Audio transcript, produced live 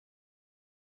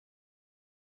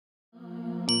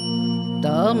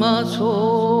Tamaso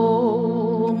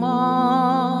ma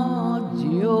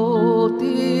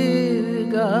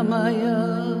jyotirgamaya.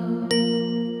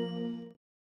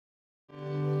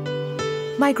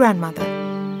 My grandmother,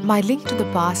 my link to the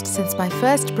past since my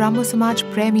first Brahmo Samaj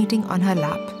prayer meeting on her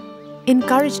lap,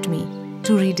 encouraged me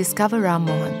to rediscover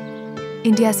Rammohan,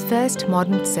 India's first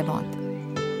modern savant.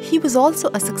 He was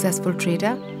also a successful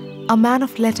trader, a man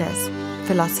of letters,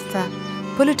 philosopher,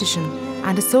 politician,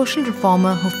 and a social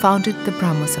reformer who founded the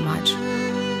Brahmo Samaj.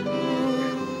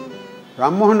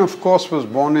 Rammohan, of course, was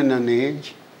born in an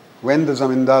age when the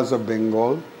zamindars of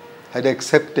Bengal had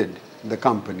accepted the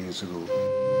company's rule.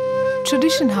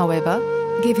 Tradition, however,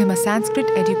 gave him a Sanskrit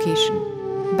education,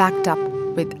 backed up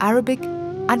with Arabic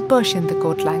and Persian, the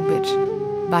court language.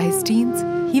 By his teens,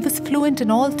 he was fluent in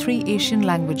all three Asian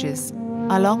languages,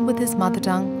 along with his mother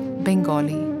tongue,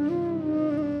 Bengali.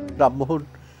 Rammohan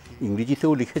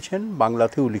ইংরেজিতেও লিখেছেন,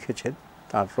 বাংলাতেও লিখেছেন।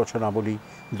 তার রচনাবলী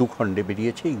দুখণ্ডে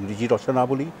বেরিয়েছে। ইংরেজি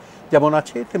রচনাবলী যেমন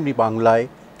আছে, তেমনি বাংলায়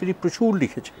তিনি প্রচুর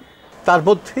লিখেছেন। তার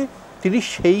মধ্যে তিনি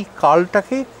সেই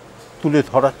কালটাকে তুলে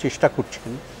ধরার চেষ্টা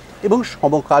করছেন এবং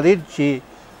সমকালের যে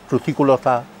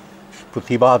প্রতিকূলতা,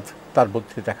 প্রতিবাদ তার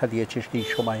মধ্যে দেখা দিয়েছে সেই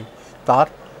সময়, তার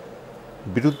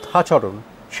বিরুদ্ধাচরণ,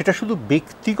 সেটা শুধু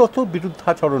ব্যক্তিগত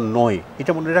বিরুদ্ধাচরণ নয়।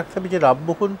 এটা মনে রাখতে হবে যে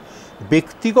রামমোহন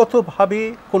ব্যক্তিগতভাবে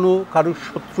কোনো কারুর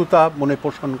শত্রুতা মনে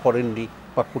পোষণ করেননি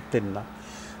বা করতেন না।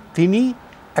 তিনি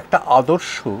একটা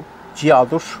আদর্শ, যে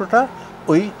আদর্শটা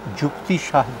ওই যুক্তির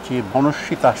সাহায্যে,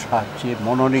 মনস্বিতার সাহায্যে,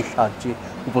 মননের সাহায্যে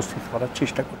উপস্থিত করার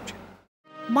চেষ্টা করছেন।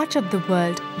 Much of the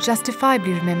world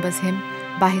justifiably remembers him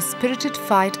by his spirited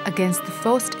fight against the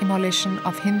forced immolation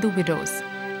of Hindu widows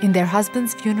in their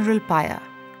husband's funeral pyre.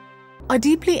 A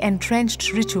deeply entrenched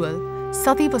ritual,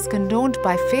 sati was condoned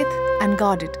by faith and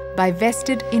guarded by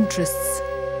vested interests.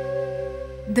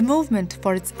 The movement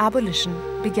for its abolition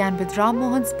began with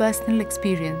Rammohan's personal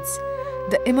experience,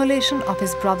 the immolation of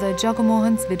his brother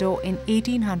Jagamohan's widow in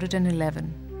 1811.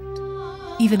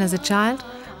 Even as a child,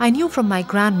 I knew from my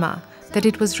grandma that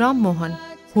it was Rammohan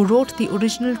who wrote the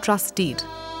original trust deed,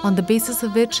 on the basis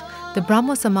of which the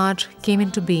Brahmo Samaj came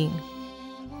into being.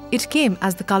 It came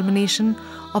as the culmination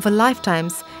of a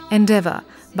lifetime's endeavour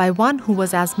by one who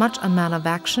was as much a man of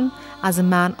action as a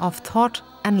man of thought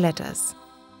and letters.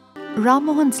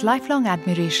 Rammohan's lifelong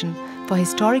admiration for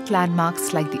historic landmarks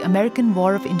like the American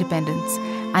War of Independence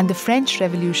and the French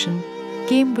Revolution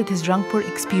came with his Rangpur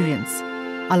experience,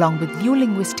 along with new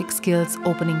linguistic skills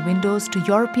opening windows to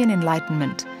European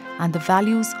enlightenment and the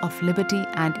values of liberty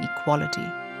and equality.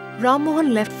 Rammohan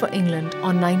left for England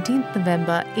on 19th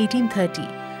November 1830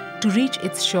 to reach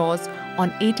its shores on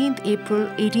 18th April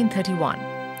 1831.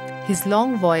 His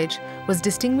long voyage was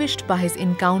distinguished by his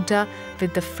encounter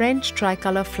with the French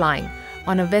tricolour flying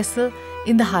on a vessel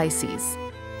in the high seas.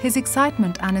 His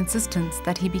excitement and insistence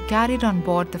that he be carried on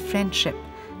board the French ship,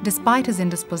 despite his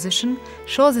indisposition,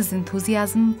 shows his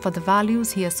enthusiasm for the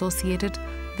values he associated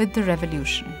with the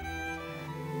revolution.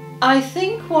 I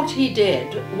think what he did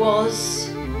was,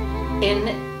 in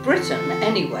Britain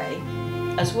anyway,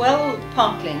 as well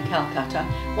partly in Calcutta,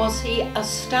 was he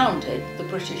astounded the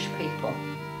British people.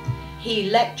 He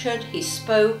lectured, he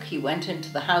spoke, he went into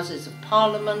the Houses of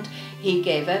Parliament, he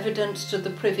gave evidence to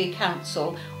the Privy Council,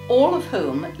 all of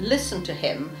whom listened to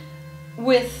him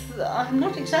with, I'm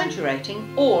not exaggerating,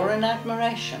 awe and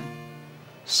admiration.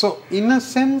 So, in a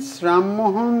sense,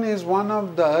 Rammohan is one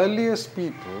of the earliest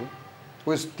people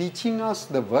who is teaching us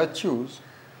the virtues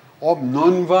of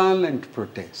non-violent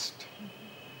protest.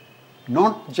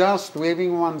 Not just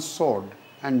waving one's sword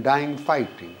and dying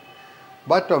fighting,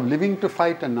 but of living to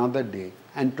fight another day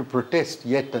and to protest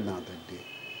yet another day.